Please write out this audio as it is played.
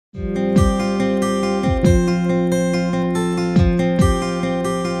And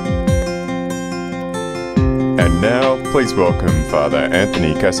now, please welcome Father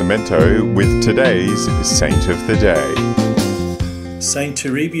Anthony Casamento with today's Saint of the Day. Saint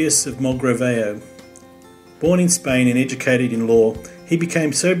Turibius of Mogroveio. Born in Spain and educated in law, he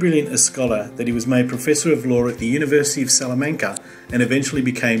became so brilliant a scholar that he was made Professor of Law at the University of Salamanca and eventually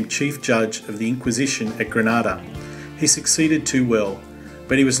became Chief Judge of the Inquisition at Granada. He succeeded too well,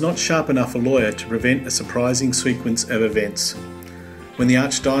 but he was not sharp enough a lawyer to prevent a surprising sequence of events. When the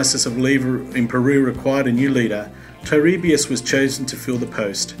Archdiocese of Lima in Peru required a new leader, Turibius was chosen to fill the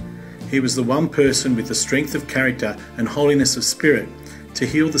post. He was the one person with the strength of character and holiness of spirit to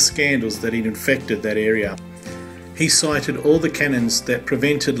heal the scandals that had infected that area. He cited all the canons that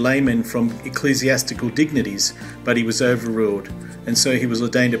prevented laymen from ecclesiastical dignities, but he was overruled, and so he was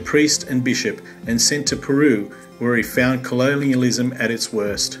ordained a priest and bishop and sent to Peru, where he found colonialism at its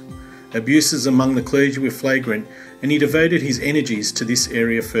worst. Abuses among the clergy were flagrant, and he devoted his energies to this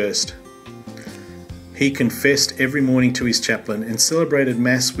area first. He confessed every morning to his chaplain and celebrated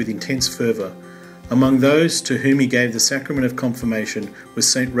Mass with intense fervour. Among those to whom he gave the sacrament of confirmation was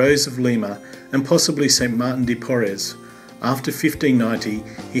St. Rose of Lima and possibly St. Martin de Porres. After 1590,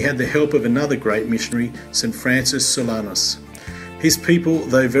 he had the help of another great missionary, St. Francis Solanus. His people,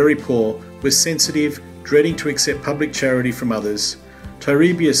 though very poor, were sensitive, dreading to accept public charity from others.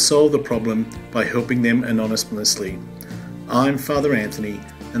 Turibius solved the problem by helping them anonymously. I'm Father Anthony,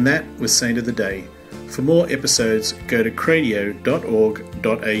 and that was Saint of the Day. For more episodes, go to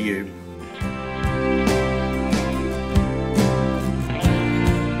cradio.org.au.